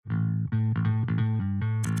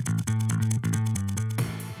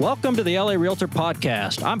Welcome to the LA Realtor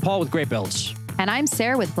Podcast. I'm Paul with Great Builds. And I'm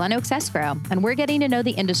Sarah with Glen Oaks Escrow, and we're getting to know the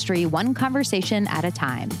industry one conversation at a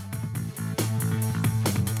time.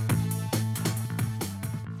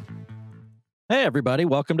 Hey, everybody.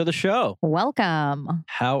 Welcome to the show. Welcome.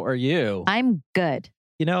 How are you? I'm good.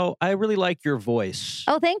 You know, I really like your voice.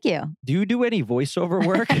 Oh, thank you. Do you do any voiceover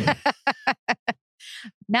work?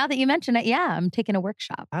 Now that you mention it, yeah, I'm taking a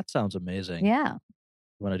workshop. That sounds amazing. Yeah.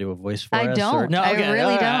 You want to do a voice for I us? don't. No, I okay.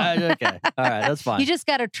 really All right. don't. Okay. All right. That's fine. You just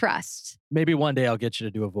got to trust. Maybe one day I'll get you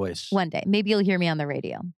to do a voice. One day. Maybe you'll hear me on the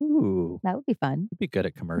radio. Ooh. That would be fun. You'd be good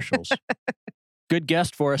at commercials. Good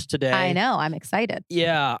guest for us today. I know. I'm excited.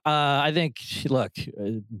 Yeah. I think, look,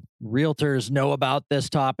 realtors know about this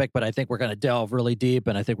topic, but I think we're going to delve really deep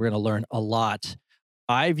and I think we're going to learn a lot.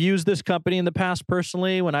 I've used this company in the past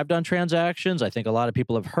personally when I've done transactions. I think a lot of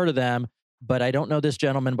people have heard of them, but I don't know this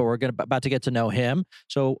gentleman, but we're about to get to know him.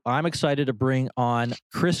 So I'm excited to bring on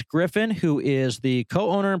Chris Griffin, who is the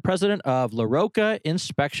co-owner and president of LaRocca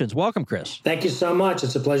Inspections. Welcome, Chris. Thank you so much.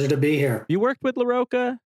 It's a pleasure to be here. You worked with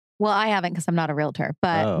LaRocca? Well, I haven't because I'm not a realtor,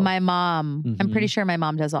 but my mom, I'm pretty sure my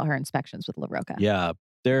mom does all her inspections with LaRocca. Yeah,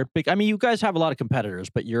 they're big. I mean, you guys have a lot of competitors,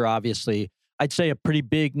 but you're obviously, I'd say, a pretty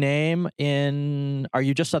big name in, are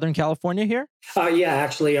you just Southern California here? Yeah,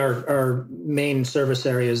 actually, our main service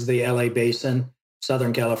area is the LA Basin,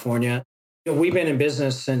 Southern California. We've been in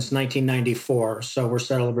business since 1994, so we're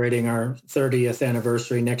celebrating our 30th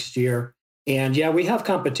anniversary next year. And yeah, we have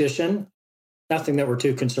competition, nothing that we're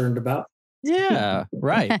too concerned about. Yeah,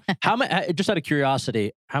 right. How many? Just out of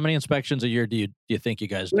curiosity, how many inspections a year do you think you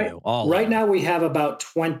guys do? Right now, we have about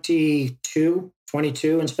 22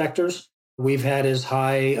 inspectors. We've had as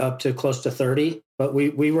high up to close to 30, but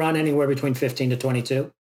we run anywhere between 15 to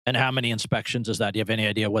 22. And how many inspections is that? Do you have any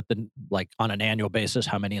idea what on an annual basis,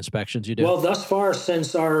 how many inspections you do? Well, thus far,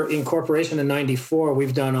 since our incorporation in 94,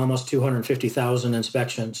 we've done almost 250,000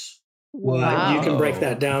 inspections. Wow. You can break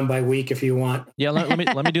that down by week if you want. Yeah, let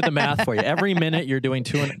me do the math for you. Every minute you're doing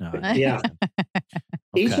 200. No. Yeah. Okay.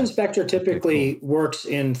 Each inspector typically works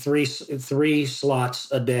in three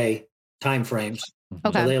slots a day time frames.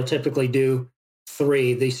 Okay. So they'll typically do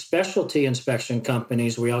 3. The specialty inspection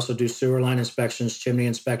companies, we also do sewer line inspections, chimney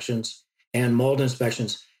inspections, and mold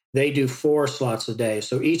inspections. They do 4 slots a day.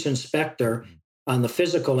 So each inspector on the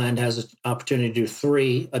physical end has an opportunity to do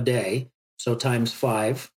 3 a day. So times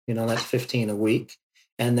 5, that's 15 a week.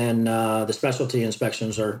 And then the specialty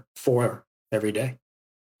inspections are 4 every day.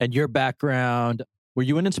 And your background, were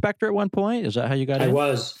you an inspector at one point? Is that how you got in? I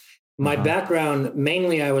was. My background,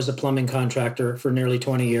 mainly I was a plumbing contractor for nearly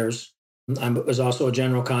 20 years. I was also a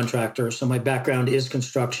general contractor. So my background is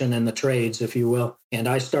construction and the trades, if you will. And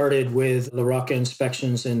I started with LaRocca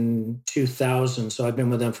Inspections in 2000. So I've been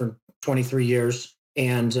with them for 23 years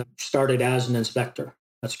and started as an inspector.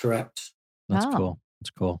 That's correct. That's cool. That's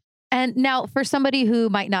cool. And now for somebody who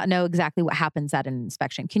might not know exactly what happens at an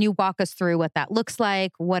inspection, can you walk us through what that looks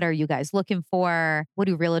like? What are you guys looking for? What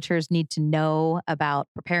do realtors need to know about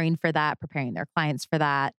preparing for that, preparing their clients for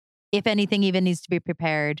that? If anything even needs to be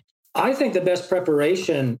prepared? I think the best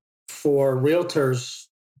preparation for realtors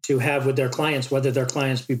to have with their clients, whether their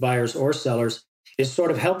clients be buyers or sellers, is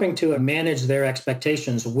sort of helping to manage their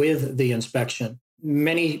expectations with the inspection.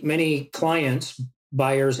 Many clients,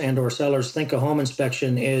 buyers and or sellers, think a home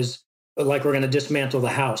inspection is like we're going to dismantle the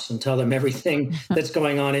house and tell them everything that's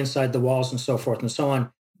going on inside the walls and so forth and so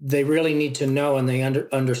on. They really need to know and they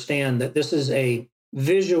understand that this is a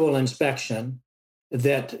visual inspection,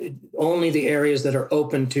 that only the areas that are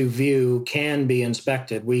open to view can be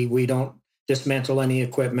inspected. We don't dismantle any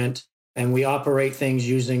equipment and we operate things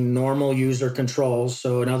using normal user controls.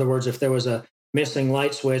 So in other words, if there was a missing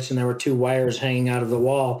light switch and there were 2 wires hanging out of the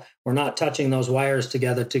wall, we're not touching those wires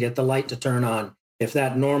together to get the light to turn on. If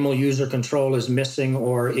that normal user control is missing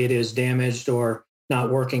or it is damaged or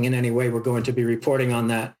not working in any way, we're going to be reporting on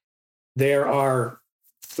that. There are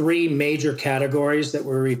 3 major categories that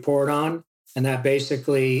we report on, and that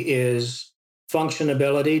basically is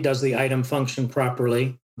functionability. Does the item function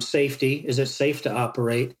properly? Safety. Is it safe to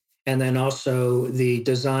operate? And then also the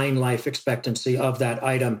design life expectancy of that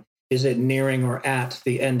item. Is it nearing or at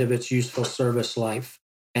the end of its useful service life?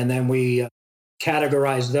 And then we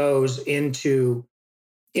categorize those into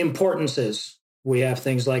importances. We have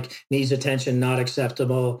things like needs attention, not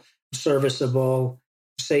acceptable, serviceable,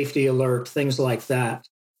 safety alert, things like that.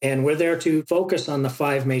 And we're there to focus on the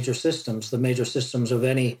 5 major systems. The major systems of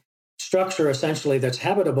any structure essentially that's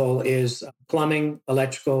habitable is plumbing,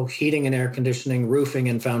 electrical, heating and air conditioning, roofing,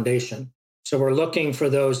 and foundation. So we're looking for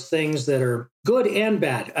those things that are good and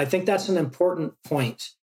bad. I think that's an important point.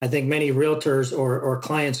 I think many realtors or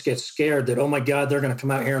clients get scared that, oh my God, they're going to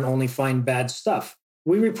come out here and only find bad stuff.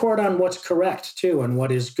 We report on what's correct too and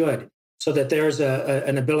what is good, so that there's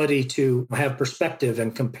an ability to have perspective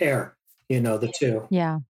and compare, the two.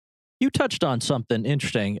 Yeah. You touched on something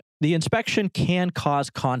interesting. The inspection can cause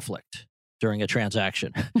conflict during a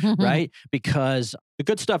transaction, right? Because the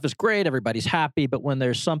good stuff is great, everybody's happy, but when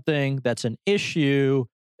there's something that's an issue,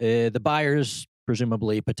 the buyer's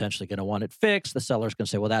presumably potentially going to want it fixed. The seller's going to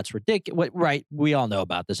say, well, that's ridiculous. Right? We all know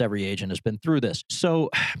about this. Every agent has been through this. So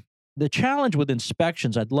the challenge with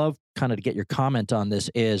inspections, I'd love kind of to get your comment on this,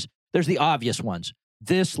 is there's the obvious ones.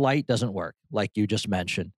 This light doesn't work, like you just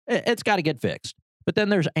mentioned. It's got to get fixed. But then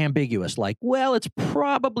there's ambiguous, like, well, it's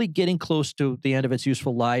probably getting close to the end of its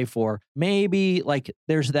useful life, or maybe like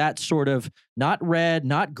there's that sort of not red,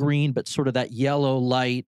 not green, but sort of that yellow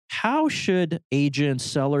light. How should agents,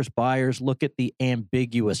 sellers, buyers look at the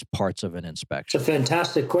ambiguous parts of an inspection? It's a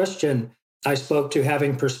fantastic question. I spoke to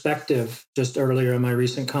having perspective just earlier in my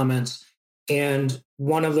recent comments. And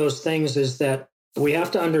one of those things is that we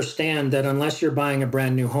have to understand that unless you're buying a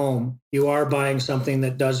brand new home, you are buying something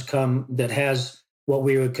that does come, that has what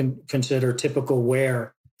we would consider typical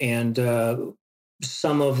wear. And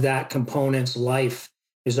some of that component's life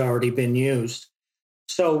has already been used.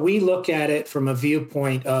 So we look at it from a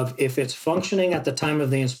viewpoint of if it's functioning at the time of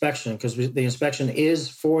the inspection, because the inspection is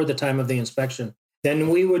for the time of the inspection, then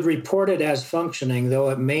we would report it as functioning, though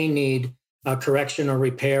it may need a correction or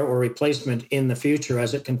repair or replacement in the future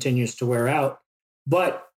as it continues to wear out.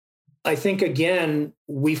 But I think, again,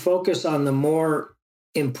 we focus on the more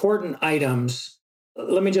important items.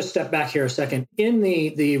 Let me just step back here a second. In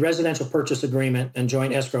the residential purchase agreement and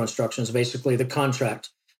joint escrow instructions, basically the contract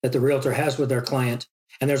that the realtor has with their client,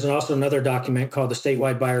 and there's also another document called the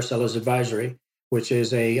Statewide Buyer Sellers Advisory, which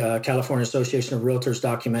is a California Association of Realtors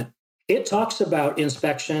document. It talks about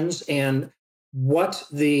inspections and what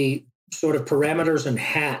the sort of parameters and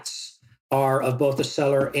hats are of both the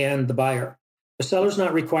seller and the buyer. The seller's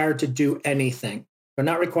not required to do anything. They're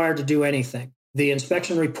not required to do anything. The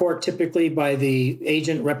inspection report, typically by the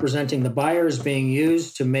agent representing the buyer, is being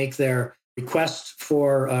used to make their request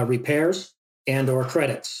for repairs and or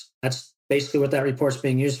credits. That's basically what that report's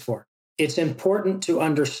being used for. It's important to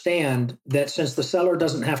understand that since the seller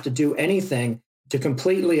doesn't have to do anything to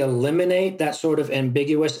completely eliminate that sort of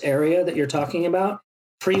ambiguous area that you're talking about,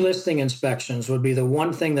 pre-listing inspections would be the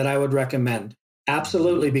one thing that I would recommend.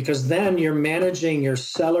 Absolutely, because then you're managing your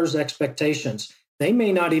seller's expectations. They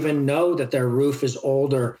may not even know that their roof is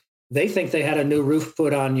older. They think they had a new roof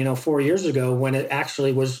put on, 4 years ago when it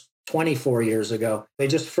actually was 24 years ago. They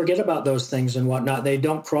just forget about those things and whatnot. They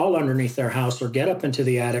don't crawl underneath their house or get up into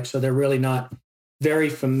the attic, so they're really not very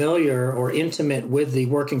familiar or intimate with the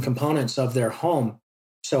working components of their home.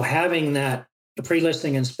 So having that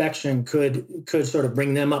pre-listing inspection could sort of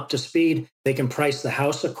bring them up to speed. They can price the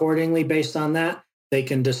house accordingly based on that. They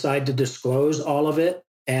can decide to disclose all of it,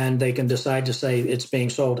 and they can decide to say it's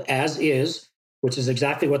being sold as is, which is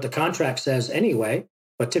exactly what the contract says anyway.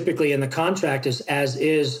 But typically in the contract is as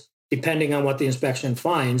is, depending on what the inspection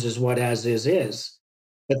finds, is what as is.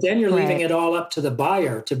 But then you're leaving it all up to the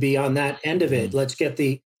buyer to be on that end of it. Let's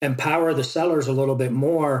empower the sellers a little bit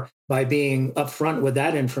more by being upfront with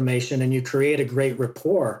that information, and you create a great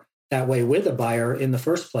rapport that way with the buyer in the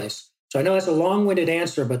first place. So I know that's a long-winded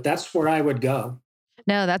answer, but that's where I would go.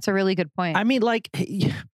 No, that's a really good point. I mean, like,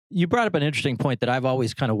 you brought up an interesting point that I've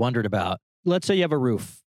always kind of wondered about. Let's say you have a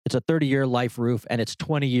roof. It's a 30-year life roof, and it's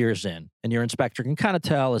 20 years in, and your inspector can kind of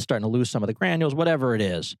tell it's starting to lose some of the granules, whatever it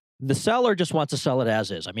is. The seller just wants to sell it as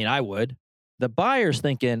is. I mean, I would. The buyer's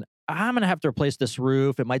thinking, I'm going to have to replace this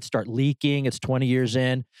roof. It might start leaking. It's 20 years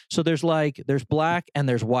in. So there's black and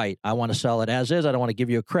there's white. I want to sell it as is. I don't want to give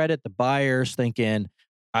you a credit. The buyer's thinking,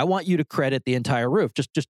 I want you to credit the entire roof.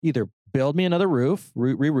 Just either build me another roof,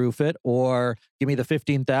 re-roof it, or give me the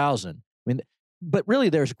 $15,000. I mean, but really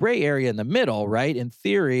there's gray area in the middle, right? In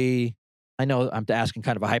theory, I know I'm asking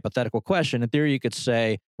kind of a hypothetical question. In theory, you could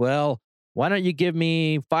say, well, why don't you give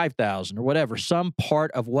me $5,000 or whatever, some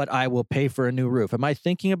part of what I will pay for a new roof? Am I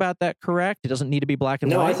thinking about that correct? It doesn't need to be black and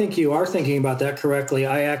white? No, I think you are thinking about that correctly.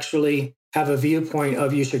 I actually have a viewpoint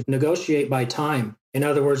of you should negotiate by time. In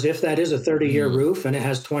other words, if that is a 30-year roof and it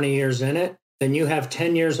has 20 years in it, then you have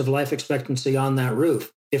 10 years of life expectancy on that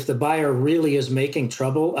roof. If the buyer really is making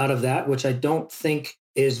trouble out of that, which I don't think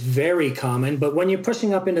is very common, but when you're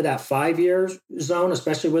pushing up into that 5-year zone,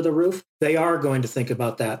 especially with a roof, they are going to think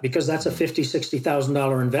about that because that's a $50,000,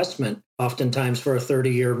 $60,000 investment oftentimes for a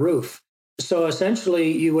 30-year roof. So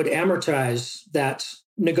essentially you would amortize that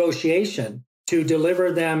negotiation to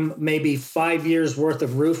deliver them maybe 5 years worth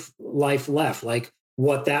of roof life left, like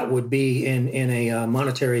what that would be in a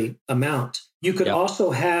monetary amount. You could Yep.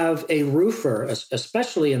 also have a roofer,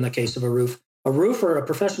 especially in the case of a roof. A roofer, a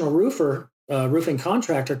professional roofer, roofing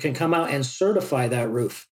contractor can come out and certify that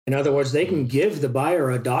roof. In other words, they can give the buyer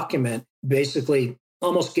a document basically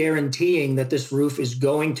almost guaranteeing that this roof is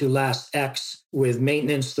going to last X with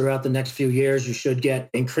maintenance throughout the next few years. You should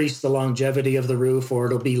increase the longevity of the roof, or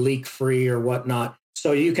it'll be leak free or whatnot.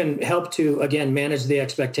 So you can help to, again, manage the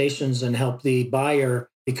expectations and help the buyer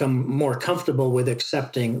become more comfortable with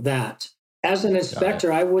accepting that. As an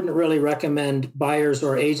inspector, I wouldn't really recommend buyers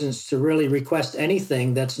or agents to really request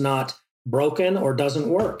anything that's not broken or doesn't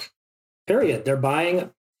work. Period. They're buying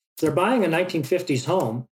a 1950s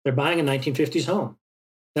home. They're buying a 1950s home.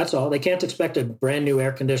 That's all. They can't expect a brand new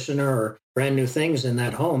air conditioner or brand new things in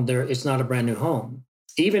that home. It's not a brand new home.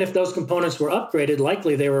 Even if those components were upgraded,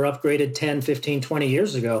 likely they were upgraded 10, 15, 20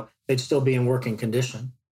 years ago, they'd still be in working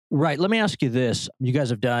condition. Right. Let me ask you this. You guys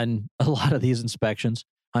have done a lot of these inspections,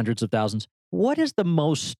 hundreds of thousands. What is the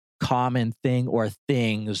most common thing or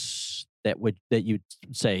things that you'd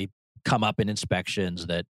say come up in inspections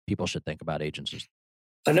that people should think about agencies?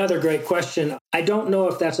 Another great question. I don't know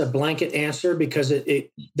if that's a blanket answer, because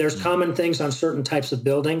there's common things on certain types of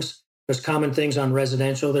buildings. There's common things on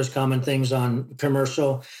residential. There's common things on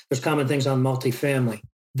commercial. There's common things on multifamily.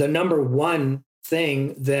 The number one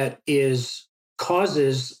thing that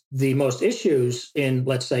causes the most issues in,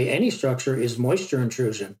 let's say, any structure is moisture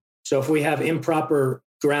intrusion. So if we have improper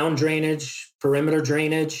ground drainage, perimeter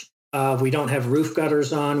drainage, we don't have roof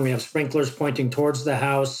gutters on, we have sprinklers pointing towards the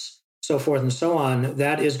house, so forth and so on,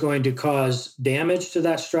 that is going to cause damage to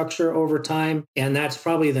that structure over time. And that's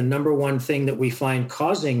probably the number one thing that we find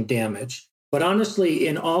causing damage. But honestly,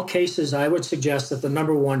 in all cases, I would suggest that the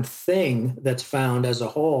number one thing that's found as a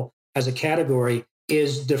whole, as a category,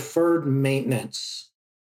 is deferred maintenance.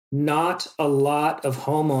 Not a lot of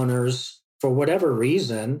homeowners, for whatever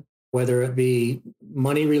reason, whether it be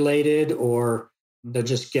money related or they're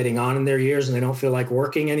just getting on in their years and they don't feel like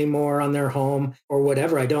working anymore on their home or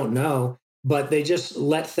whatever, I don't know, but they just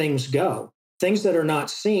let things go. Things that are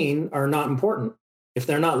not seen are not important. If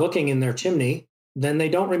they're not looking in their chimney, then they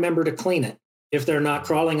don't remember to clean it. If they're not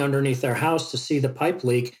crawling underneath their house to see the pipe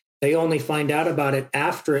leak, they only find out about it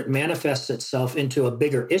after it manifests itself into a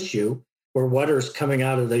bigger issue where water's coming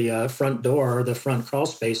out of the front door or the front crawl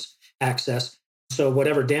space access. So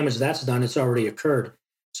whatever damage that's done, it's already occurred.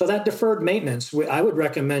 So that deferred maintenance, I would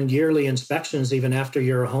recommend yearly inspections even after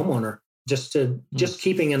you're a homeowner, just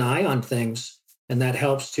keeping an eye on things. And that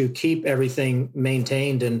helps to keep everything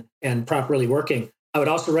maintained and properly working. I would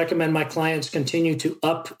also recommend my clients continue to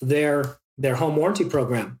up their home warranty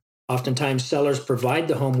program. Oftentimes sellers provide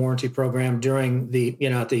the home warranty program during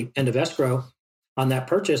at the end of escrow on that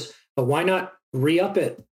purchase, but why not re-up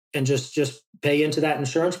it and just pay into that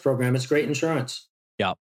insurance program? It's great insurance.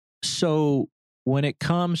 Yeah. So when it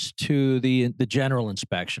comes to the general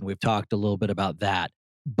inspection, we've talked a little bit about that,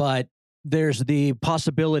 but there's the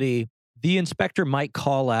possibility the inspector might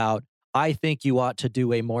call out, I think you ought to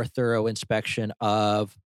do a more thorough inspection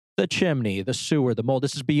of the chimney, the sewer, the mold.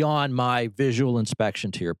 This is beyond my visual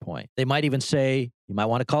inspection, to your point. They might even say, you might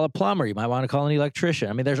want to call a plumber, you might want to call an electrician.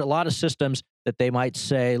 I mean, there's a lot of systems that they might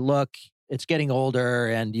say, look, it's getting older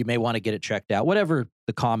and you may want to get it checked out, whatever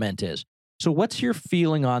the comment is. So what's your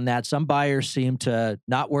feeling on that? Some buyers seem to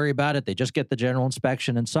not worry about it. They just get the general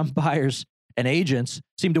inspection. And some buyers and agents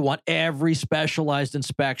seem to want every specialized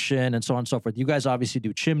inspection and so on and so forth. You guys obviously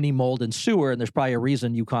do chimney, mold, and sewer, and there's probably a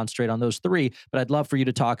reason you concentrate on those three. But I'd love for you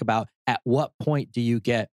to talk about at what point do you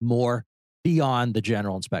get more beyond the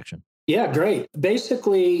general inspection? Yeah, great.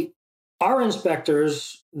 Basically, our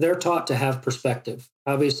inspectors, they're taught to have perspective.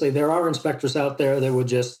 Obviously, there are inspectors out there that would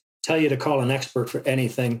just tell you to call an expert for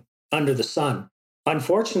anything under the sun.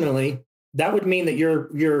 Unfortunately, that would mean that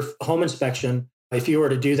your home inspection, if you were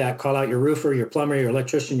to do that, call out your roofer, your plumber, your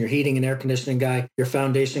electrician, your heating and air conditioning guy, your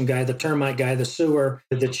foundation guy, the termite guy, the sewer,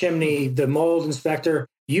 the chimney, the mold inspector,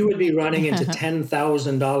 you would be running into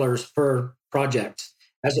 $10,000 per project,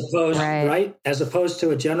 as opposed to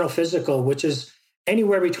a general physical, which is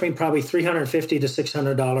anywhere between probably $350 to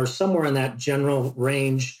 $600, somewhere in that general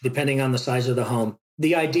range, depending on the size of the home.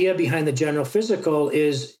 The idea behind the general physical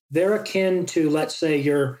is they're akin to, let's say,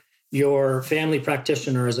 your family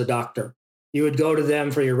practitioner as a doctor. You would go to them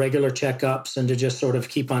for your regular checkups and to just sort of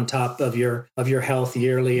keep on top of your health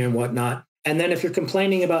yearly and whatnot. And then if you're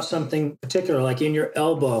complaining about something particular, like in your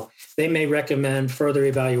elbow, they may recommend further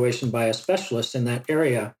evaluation by a specialist in that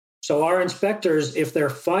area. So our inspectors, if they're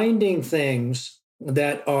finding things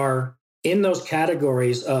that are in those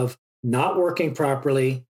categories of not working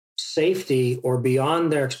properly, safety, or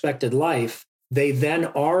beyond their expected life, they then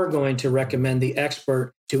are going to recommend the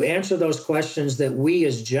expert to answer those questions that we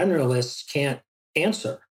as generalists can't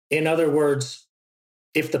answer. In other words,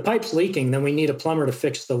 if the pipe's leaking, then we need a plumber to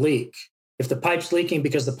fix the leak. If the pipe's leaking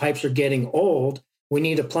because the pipes are getting old, we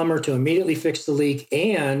need a plumber to immediately fix the leak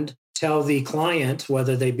and tell the client,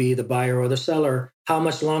 whether they be the buyer or the seller, how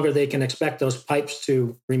much longer they can expect those pipes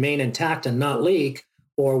to remain intact and not leak,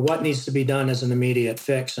 or what needs to be done as an immediate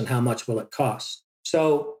fix and how much will it cost.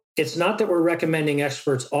 So it's not that we're recommending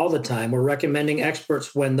experts all the time. We're recommending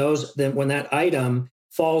experts when that item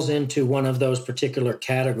falls into one of those particular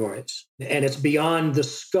categories. And it's beyond the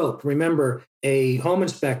scope. Remember, a home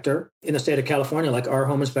inspector in the state of California, like our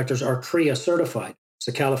home inspectors, are CREA certified. It's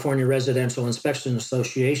the California Residential Inspection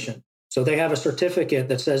Association. So they have a certificate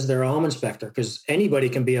that says they're a home inspector, because anybody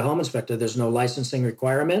can be a home inspector. There's no licensing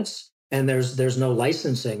requirements, and there's no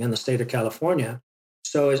licensing in the state of California.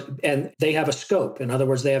 And they have a scope. In other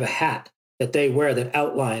words, they have a hat that they wear that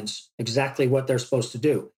outlines exactly what they're supposed to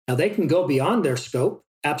do. Now, they can go beyond their scope,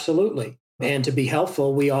 absolutely. And to be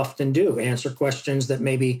helpful, we often do answer questions that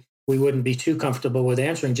maybe we wouldn't be too comfortable with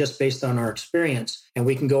answering just based on our experience. And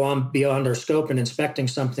we can go on beyond our scope in inspecting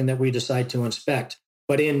something that we decide to inspect.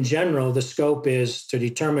 But in general, the scope is to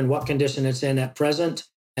determine what condition it's in at present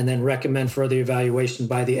and then recommend further evaluation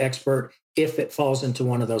by the expert if it falls into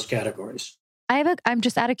one of those categories. I'm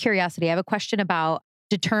just out of curiosity. I have a question about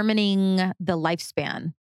determining the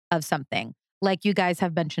lifespan of something. Like you guys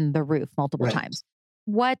have mentioned the roof multiple times.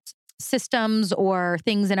 What systems or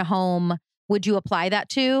things in a home would you apply that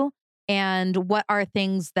to? And what are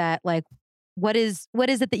things that, like, what is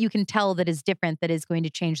it that you can tell that is different, that is going to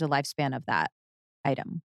change the lifespan of that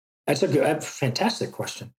item? That's a fantastic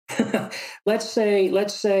question. Let's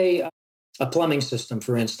say a plumbing system,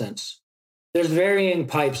 for instance. There's varying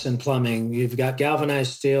pipes in plumbing. You've got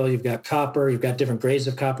galvanized steel, you've got copper, you've got different grades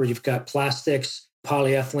of copper, you've got plastics,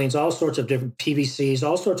 polyethylenes, all sorts of different PVCs,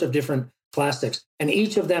 all sorts of different plastics. And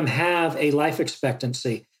each of them have a life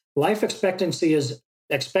expectancy. Life expectancy is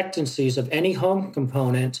expectancies of any home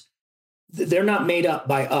component. They're not made up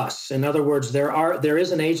by us. In other words, there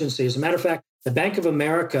is an agency. As a matter of fact, the Bank of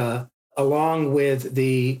America, along with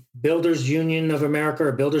the Builders Union of America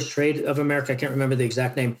or Builders Trade of America, I can't remember the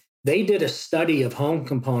exact name, they did a study of home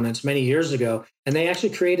components many years ago, and they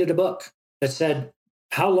actually created a book that said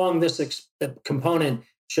how long this component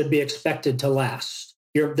should be expected to last.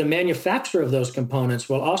 The manufacturer of those components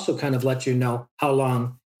will also kind of let you know how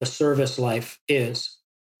long the service life is.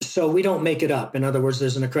 So we don't make it up. In other words,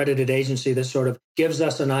 there's an accredited agency that sort of gives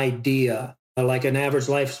us an idea, like an average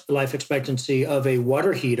life expectancy of a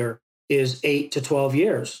water heater is 8 to 12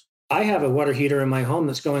 years. I have a water heater in my home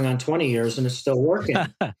that's going on 20 years and it's still working.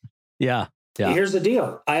 Yeah. Here's the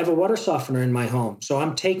deal. I have a water softener in my home. So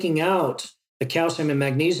I'm taking out the calcium and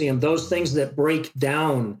magnesium, those things that break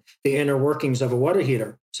down the inner workings of a water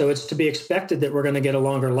heater. So it's to be expected that we're going to get a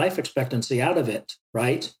longer life expectancy out of it,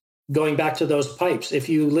 right? Going back to those pipes, if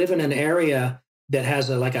you live in an area that has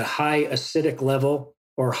a high acidic level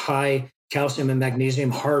or high calcium and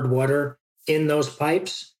magnesium hard water in those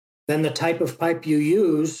pipes, then the type of pipe you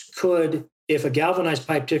use could, if a galvanized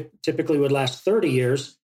pipe typically would last 30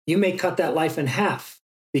 years, you may cut that life in half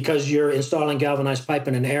because you're installing galvanized pipe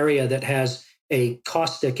in an area that has a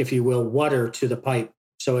caustic, if you will, water to the pipe.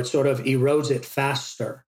 So it sort of erodes it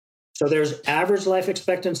faster. So there's average life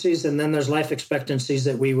expectancies, and then there's life expectancies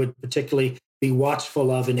that we would particularly be watchful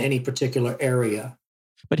of in any particular area.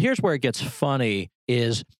 But here's where it gets funny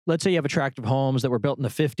is, let's say you have attractive homes that were built in the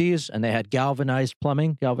 50s and they had galvanized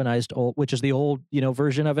plumbing, galvanized old, which is the old,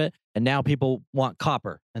 version of it. And now people want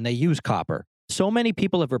copper and they use copper. So many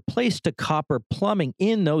people have replaced the copper plumbing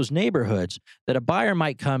in those neighborhoods that a buyer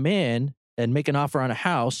might come in and make an offer on a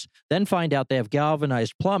house, then find out they have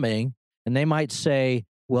galvanized plumbing, and they might say,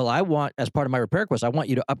 well, I want, as part of my repair request, I want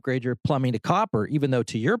you to upgrade your plumbing to copper, even though,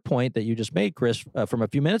 to your point that you just made, Chris, from a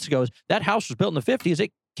few minutes ago, is that house was built in the 50s.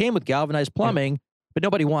 It came with galvanized plumbing, but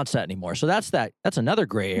nobody wants that anymore. So that's another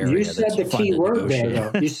gray area. You said the key word there,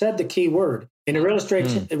 though. You said the key word. In a real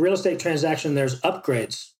estate transaction, there's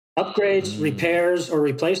upgrades, repairs, or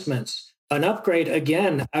replacements. An upgrade,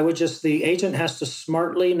 again, the agent has to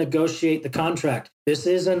smartly negotiate the contract. This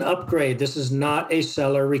is an upgrade. This is not a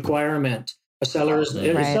seller requirement. A seller's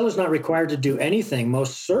not required to do anything,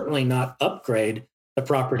 most certainly not upgrade the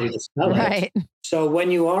property to sell it. So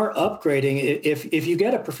when you are upgrading, if you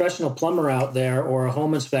get a professional plumber out there or a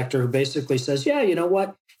home inspector who basically says, yeah, you know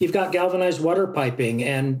what, you've got galvanized water piping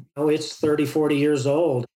and it's 30, 40 years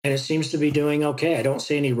old and it seems to be doing okay. I don't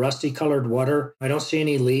see any rusty colored water. I don't see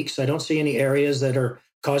any leaks. I don't see any areas that are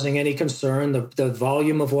causing any concern. The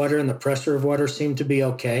volume of water and the pressure of water seem to be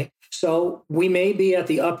okay. So we may be at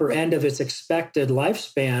the upper end of its expected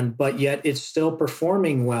lifespan, but yet it's still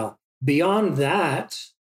performing well. Beyond that,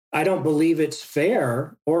 I don't believe it's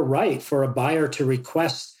fair or right for a buyer to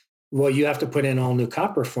request, well, you have to put in all new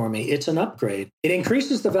copper for me. It's an upgrade. It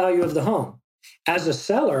increases the value of the home. As a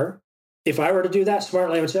seller, if I were to do that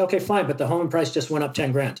smartly, I would say, okay, fine, but the home price just went up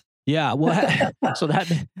 10 grand. Yeah. Well, so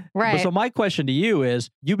Right. So my question to you is,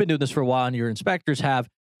 you've been doing this for a while and your inspectors have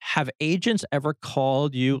agents ever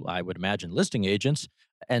called you, I would imagine listing agents,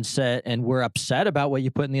 and said, and were upset about what you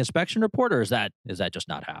put in the inspection report, or is that just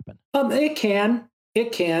not happen? It can.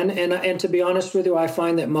 And to be honest with you, I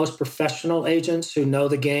find that most professional agents who know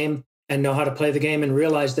the game and know how to play the game and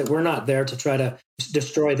realize that we're not there to try to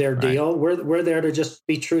destroy their deal. We're there to just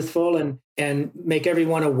be truthful and make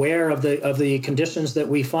everyone aware of the conditions that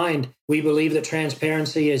we find. We believe that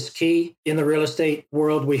transparency is key. In the real estate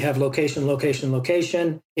world, we have location, location,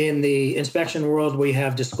 location. In the inspection world, we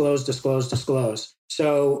have disclose, disclose, disclose.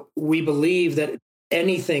 So we believe that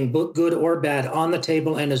anything, good or bad, on the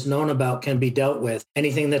table and is known about can be dealt with.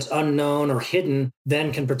 Anything that's unknown or hidden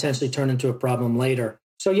then can potentially turn into a problem later.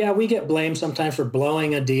 So yeah, we get blamed sometimes for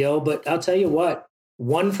blowing a deal, but I'll tell you what,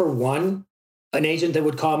 one for one, an agent that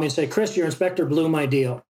would call me and say, Chris, your inspector blew my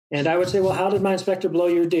deal. And I would say, well, how did my inspector blow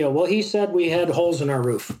your deal? Well, he said we had holes in our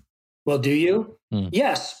roof. Well, do you?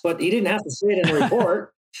 Yes, but he didn't have to say it in a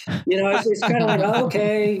report. It's kind of like,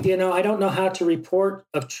 okay, I don't know how to report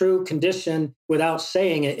a true condition without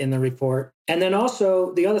saying it in the report. And then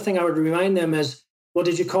also the other thing I would remind them is, well,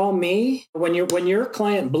 did you call me when your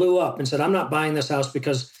client blew up and said, I'm not buying this house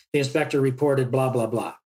because the inspector reported blah, blah,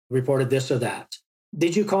 blah, reported this or that?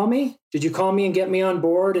 Did you call me? Did you call me and get me on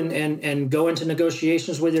board and go into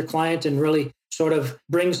negotiations with your client and really sort of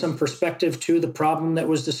bring some perspective to the problem that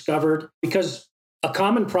was discovered? Because a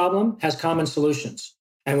common problem has common solutions.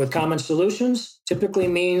 And with common solutions, typically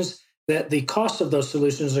means that the cost of those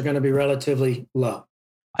solutions are going to be relatively low.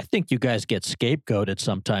 I think you guys get scapegoated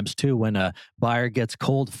sometimes too when a buyer gets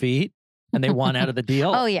cold feet and they want out of the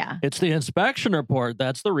deal. Oh, yeah. It's the inspection report.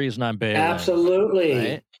 That's the reason I'm bailing. Absolutely.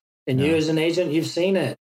 Right? And you as an agent, you've seen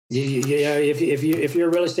it. If you're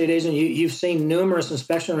a real estate agent, you've seen numerous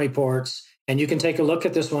inspection reports, and you can take a look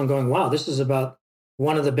at this one going, wow, this is about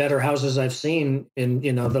one of the better houses I've seen in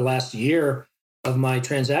the last year of my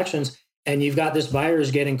transactions. And you've got this buyer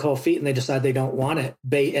is getting cold feet and they decide they don't want it.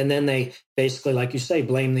 And then they basically, like you say,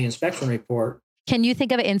 blame the inspection report. Can you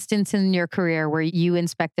think of an instance in your career where you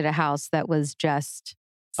inspected a house that was just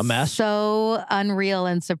a mess? So unreal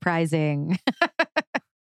and surprising.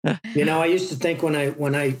 I used to think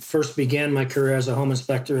when I first began my career as a home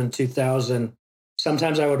inspector in 2000,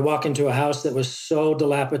 sometimes I would walk into a house that was so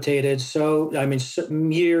dilapidated,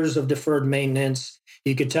 years of deferred maintenance.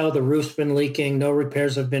 You could tell the roof's been leaking, no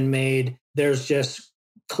repairs have been made. There's just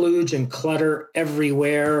kludge and clutter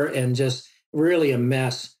everywhere and just really a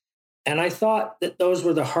mess. And I thought that those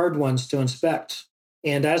were the hard ones to inspect.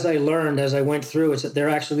 And as I learned, as I went through, it's that they're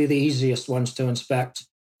actually the easiest ones to inspect,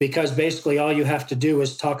 because basically all you have to do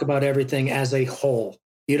is talk about everything as a whole.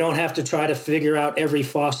 You don't have to try to figure out every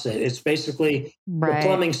faucet. It's basically the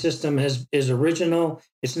plumbing system is original.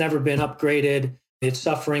 It's never been upgraded. It's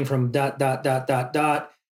suffering from ...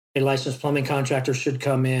 A licensed plumbing contractor should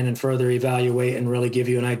come in and further evaluate and really give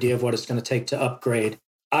you an idea of what it's going to take to upgrade.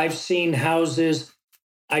 I've seen houses.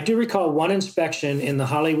 I do recall one inspection in the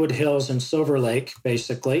Hollywood Hills in Silver Lake,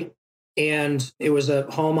 basically, and it was a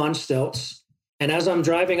home on stilts. And as I'm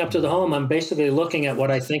driving up to the home, I'm basically looking at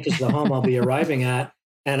what I think is the home I'll be arriving at.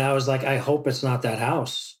 And I was like, I hope it's not that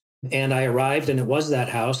house. And I arrived and it was that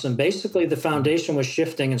house. And basically the foundation was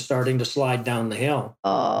shifting and starting to slide down the hill.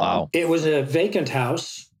 Oh, wow. It was a vacant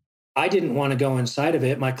house. I didn't want to go inside of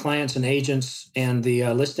it. My clients and agents and the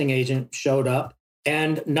listing agent showed up.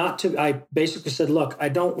 And I basically said, look, I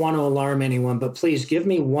don't want to alarm anyone, but please give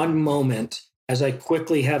me one moment as I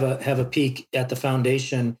quickly have a peek at the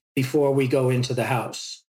foundation before we go into the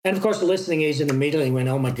house. And of course, the listing agent immediately went,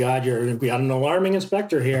 oh my God, we got an alarming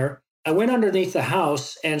inspector here. I went underneath the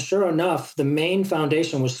house, and sure enough, the main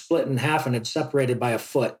foundation was split in half and had separated by a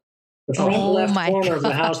foot. The front left corner of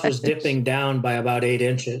the house was dipping down by about 8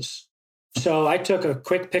 inches. So I took a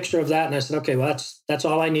quick picture of that and I said, okay, well, that's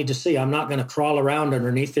all I need to see. I'm not going to crawl around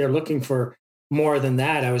underneath there looking for more than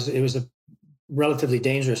that. It was a relatively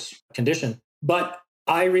dangerous condition. But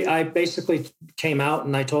I basically came out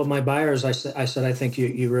and I told my buyers, I said, I think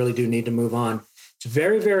you really do need to move on. It's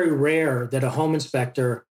very, very rare that a home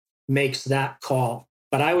inspector makes that call.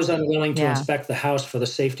 But I was unwilling to inspect the house for the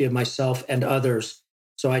safety of myself and others.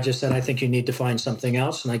 So I just said, I think you need to find something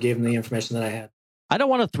else. And I gave them the information that I had. I don't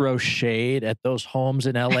want to throw shade at those homes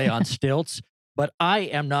in LA on stilts, but I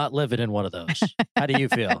am not living in one of those. How do you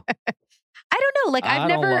feel? I don't know. Like I've I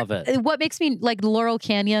don't never, love it. what makes me like Laurel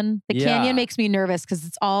Canyon, the Yeah. canyon makes me nervous because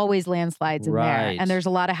it's always landslides in there. Right. And there's a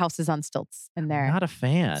lot of houses on stilts in there. Not a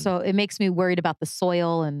fan. So it makes me worried about the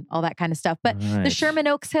soil and all that kind of stuff. But the Right. Sherman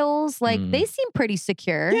Oaks Hills, like they seem pretty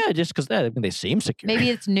secure. Yeah, just because they seem secure. Maybe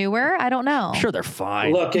it's newer. I don't know. I'm sure they're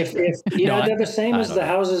fine. Look, if you No, know, they're the same I as don't the know.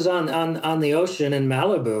 houses on the ocean in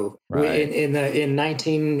Malibu. Right. In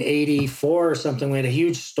 1984 or something, we had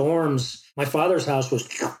huge storms. My father's house was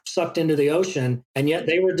sucked into the ocean, and yet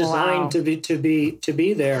they were designed to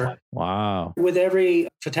be there. Wow. With every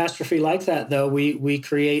catastrophe like that, though, we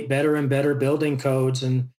create better and better building codes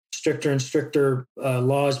and stricter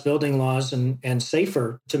building laws, and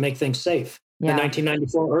safer to make things safe. Yeah. The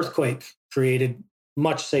 1994 earthquake created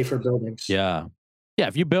much safer buildings. Yeah. Yeah.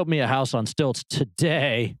 If you built me a house on stilts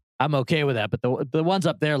today, I'm okay with that. But the ones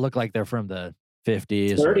up there look like they're from the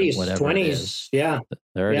 50s, 30s, or whatever 20s. it is. Yeah.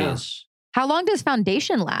 30s. How long does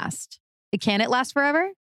foundation last? Can it last forever?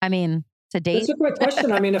 I mean, to date? That's a great question.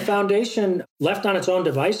 I mean, a foundation left on its own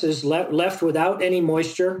devices, left without any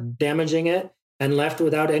moisture damaging it, and left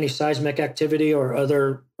without any seismic activity or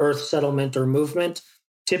other earth settlement or movement.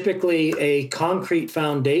 Typically, a concrete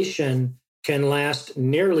foundation can last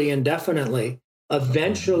nearly indefinitely.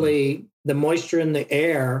 Eventually, the moisture in the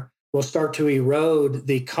air will start to erode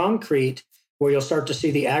the concrete, where you'll start to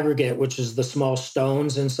see the aggregate, which is the small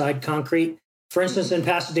stones inside concrete. For instance, in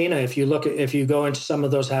Pasadena, if you go into some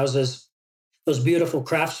of those houses, those beautiful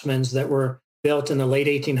craftsmen that were built in the late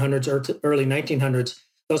 1800s or early 1900s,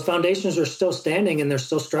 those foundations are still standing and they're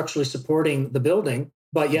still structurally supporting the building,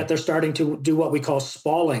 but yet they're starting to do what we call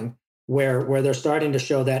spalling, where they're starting to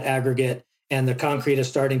show that aggregate and the concrete is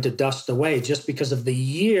starting to dust away just because of the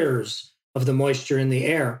years of the moisture in the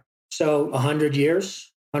air. So 100 years,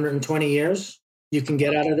 120 years, you can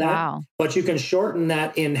get out of that. Wow. But you can shorten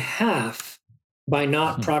that in half by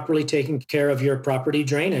not properly taking care of your property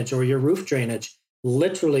drainage or your roof drainage.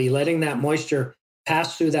 Literally letting that moisture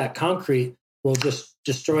pass through that concrete will just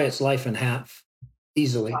destroy its life in half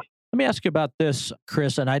easily. Let me ask you about this,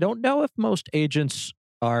 Chris, and I don't know if most agents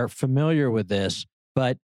are familiar with this,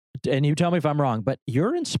 and you tell me if I'm wrong, but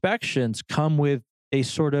your inspections come with a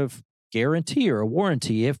sort of guarantee or a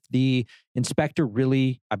warranty if the inspector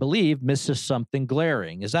really, I believe, misses something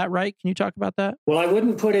glaring. Is that right? Can you talk about that? Well, I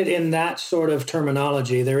wouldn't put it in that sort of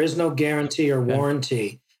terminology. There is no guarantee or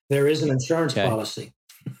warranty. There is an insurance policy.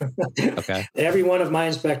 Okay. Every one of my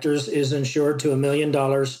inspectors is insured to $1 million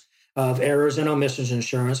of errors and omissions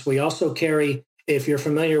insurance. We also carry, if you're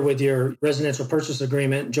familiar with your residential purchase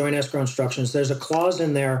agreement, joint escrow instructions, there's a clause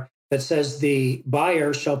in there that says the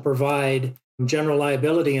buyer shall provide general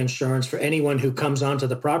liability insurance for anyone who comes onto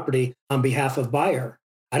the property on behalf of buyer.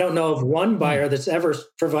 I don't know of one buyer that's ever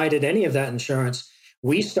provided any of that insurance.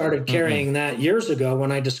 We started carrying that years ago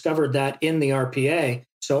when I discovered that in the RPA,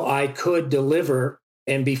 so I could deliver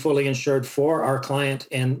and be fully insured for our client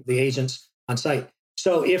and the agents on site.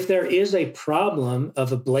 So if there is a problem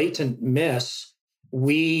of a blatant miss,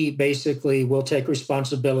 we basically will take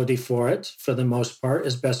responsibility for it for the most part,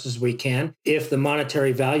 as best as we can. If the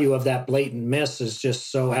monetary value of that blatant miss is just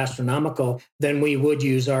so astronomical, then we would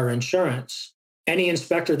use our insurance. Any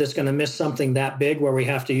inspector that's going to miss something that big where we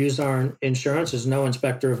have to use our insurance is no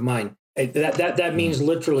inspector of mine. That means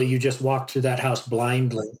literally you just walk through that house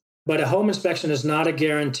blindly. But a home inspection is not a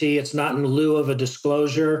guarantee. It's not in lieu of a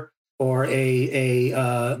disclosure or a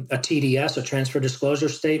TDS, a transfer disclosure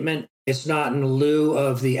statement. It's not in lieu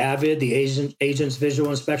of the AVID, the agent's visual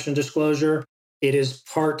inspection disclosure. It is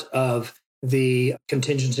part of the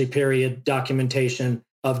contingency period documentation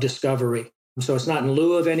of discovery. So it's not in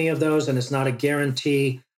lieu of any of those, and it's not a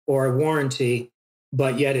guarantee or a warranty,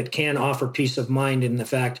 but yet it can offer peace of mind in the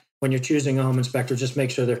fact when you're choosing a home inspector, just make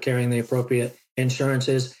sure they're carrying the appropriate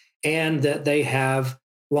insurances and that they have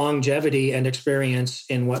longevity and experience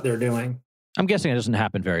in what they're doing. I'm guessing it doesn't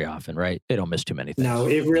happen very often, right? They don't miss too many things. No,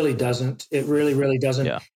 it really doesn't. It really, really doesn't.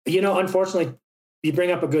 Yeah. You know, unfortunately, you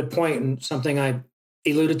bring up a good point and something I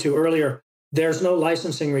alluded to earlier. There's no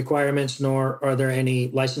licensing requirements, nor are there any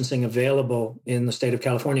licensing available in the state of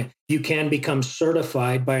California. You can become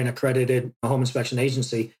certified by an accredited home inspection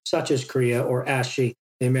agency, such as CREA or ASHI,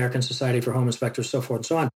 the American Society for Home Inspectors, so forth and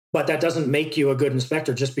so on. But that doesn't make you a good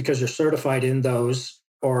inspector just because you're certified in those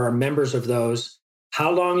or are members of those.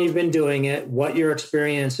 How long you've been doing it, what your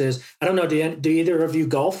experience is. I don't know, do either of you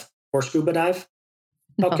golf or scuba dive?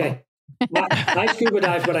 No. Okay. I scuba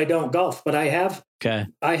dive, but I don't golf. But I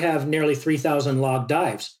have nearly 3,000 log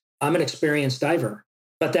dives. I'm an experienced diver.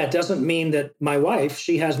 But that doesn't mean that my wife,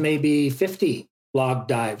 she has maybe 50 log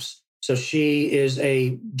dives. So she is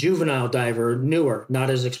a juvenile diver, newer, not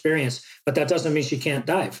as experienced, but that doesn't mean she can't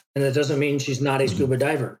dive. And that doesn't mean she's not a scuba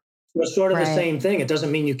diver. So it's sort of the same thing. It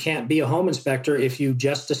doesn't mean you can't be a home inspector if you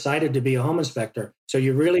just decided to be a home inspector. So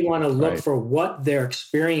you really want to look for what their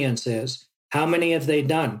experience is. How many have they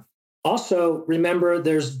done? Also, remember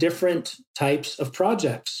there's different types of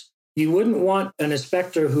projects. You wouldn't want an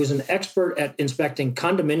inspector who's an expert at inspecting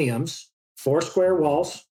condominiums, 4 square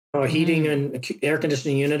walls, a heating and air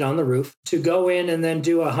conditioning unit on the roof, to go in and then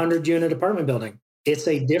do a 100-unit apartment building. It's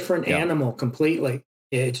a different animal completely.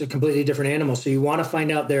 It's a completely different animal. So you want to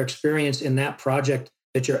find out their experience in that project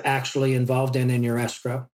that you're actually involved in your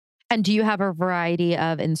escrow. And do you have a variety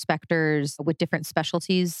of inspectors with different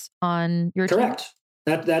specialties on your team? Correct.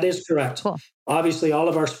 That is correct. Cool. Obviously, all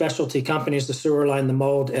of our specialty companies, the sewer line, the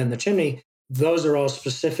mold, and the chimney, those are all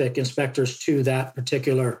specific inspectors to that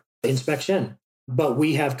particular inspection. But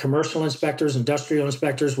we have commercial inspectors, industrial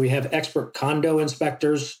inspectors. We have expert condo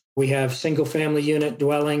inspectors. We have single family unit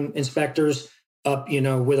dwelling inspectors up,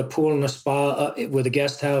 with a pool and a spa, with a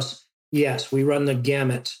guest house. Yes, we run the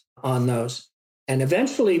gamut on those. And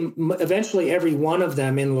eventually every one of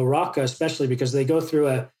them in LaRocca, especially because they go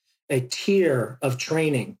through a tier of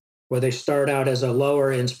training where they start out as a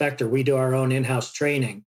lower inspector. We do our own in-house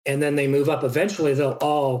training. And then they move up. Eventually, they'll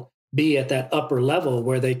all be at that upper level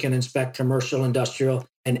where they can inspect commercial, industrial,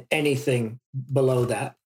 and anything below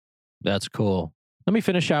that. That's cool. Let me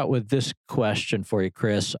finish out with this question for you,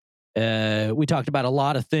 Chris. We talked about a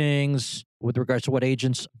lot of things with regards to what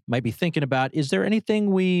agents might be thinking about. Is there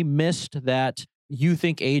anything we missed that you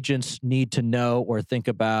think agents need to know or think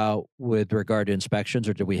about with regard to inspections,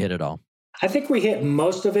 or did we hit it all? I think we hit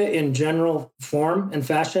most of it in general form and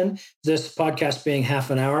fashion. This podcast being half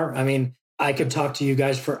an hour, I mean, I could talk to you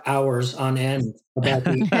guys for hours on end about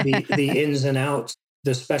the ins and outs,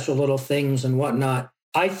 the special little things and whatnot.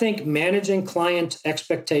 I think managing client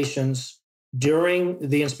expectations during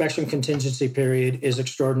the inspection contingency period is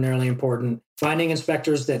extraordinarily important. Finding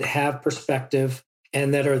inspectors that have perspective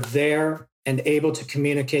and that are there and able to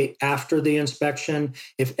communicate after the inspection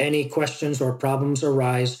if any questions or problems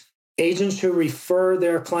arise. Agents who refer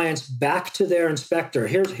their clients back to their inspector.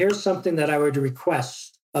 Here's something that I would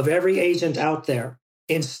request of every agent out there.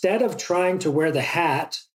 Instead of trying to wear the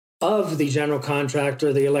hat of the general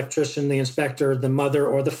contractor, the electrician, the inspector, the mother,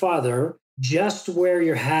 or the father, just wear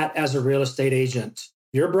your hat as a real estate agent.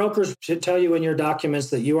 Your brokers should tell you in your documents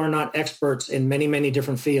that you are not experts in many, many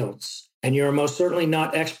different fields. And you're most certainly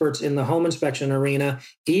not experts in the home inspection arena,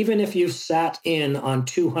 even if you've sat in on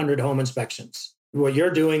 200 home inspections. What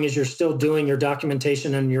you're doing is you're still doing your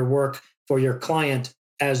documentation and your work for your client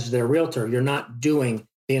as their realtor. You're not doing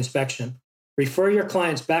the inspection. Refer your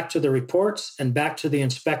clients back to the reports and back to the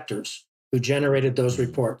inspectors who generated those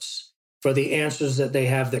reports for the answers that they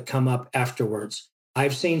have that come up afterwards.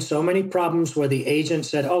 I've seen so many problems where the agent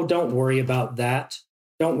said, "Oh, don't worry about that.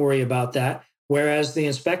 Don't worry about that." Whereas the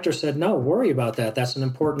inspector said, "No, worry about that. That's an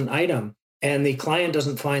important item." And the client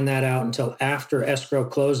doesn't find that out until after escrow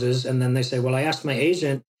closes. And then they say, "Well, I asked my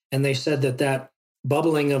agent and they said that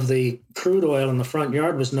bubbling of the crude oil in the front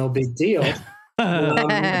yard was no big deal."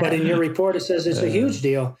 But in your report, it says it's a huge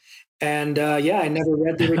deal. And I never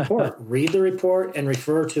read the report. Read the report and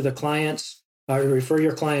refer to the clients, refer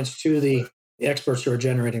your clients to the experts who are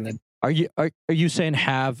generating them. Are you saying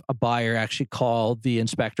have a buyer actually call the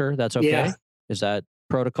inspector? That's okay? Yeah. Is that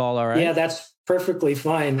protocol all right? Yeah, that's perfectly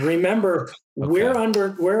fine. Remember, we're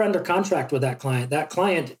under contract with that client. That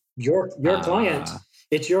client, your client,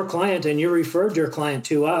 it's your client, and you referred your client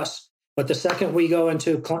to us. But the second we go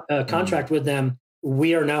into contract with them,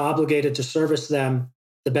 we are now obligated to service them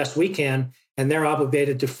the best we can, and they're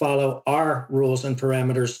obligated to follow our rules and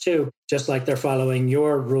parameters too, just like they're following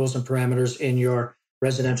your rules and parameters in your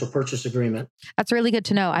residential purchase agreement. That's really good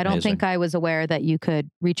to know. I don't think I was aware that you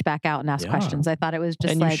could reach back out and ask questions. I thought it was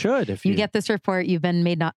just you should, if you get this report, you've been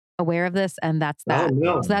made not aware of this, and that's that. Oh,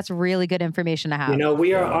 no. So that's really good information to have.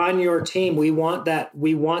 We are on your team. We want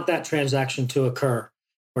that transaction to occur.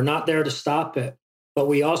 We're not there to stop it, but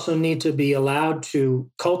we also need to be allowed to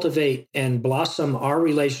cultivate and blossom our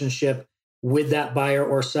relationship with that buyer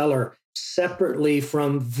or seller separately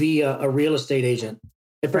from via a real estate agent.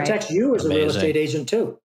 It protects you as a real estate agent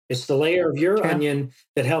too. It's the layer of your onion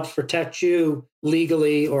that helps protect you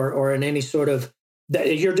legally or in any sort of,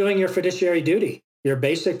 that you're doing your fiduciary duty. You're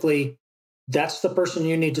basically, that's the person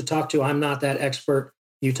you need to talk to. I'm not that expert.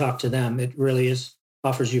 You talk to them. It really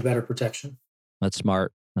offers you better protection. That's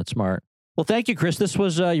smart. Well, thank you, Chris. This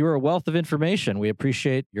was, you were a wealth of information. We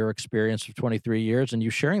appreciate your experience of 23 years and you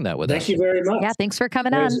sharing that with us. Thank you very much. Yeah, thanks for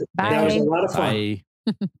coming on. Bye. That was a lot of fun.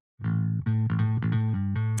 Bye.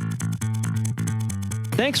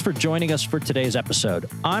 Thanks for joining us for today's episode.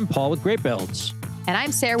 I'm Paul with Great Builds. And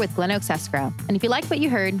I'm Sarah with Glen Oaks Escrow. And if you like what you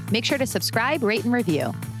heard, make sure to subscribe, rate, and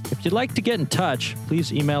review. If you'd like to get in touch,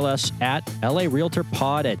 please email us at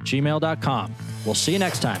larealtorpod@gmail.com. We'll see you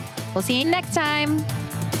next time. We'll see you next time.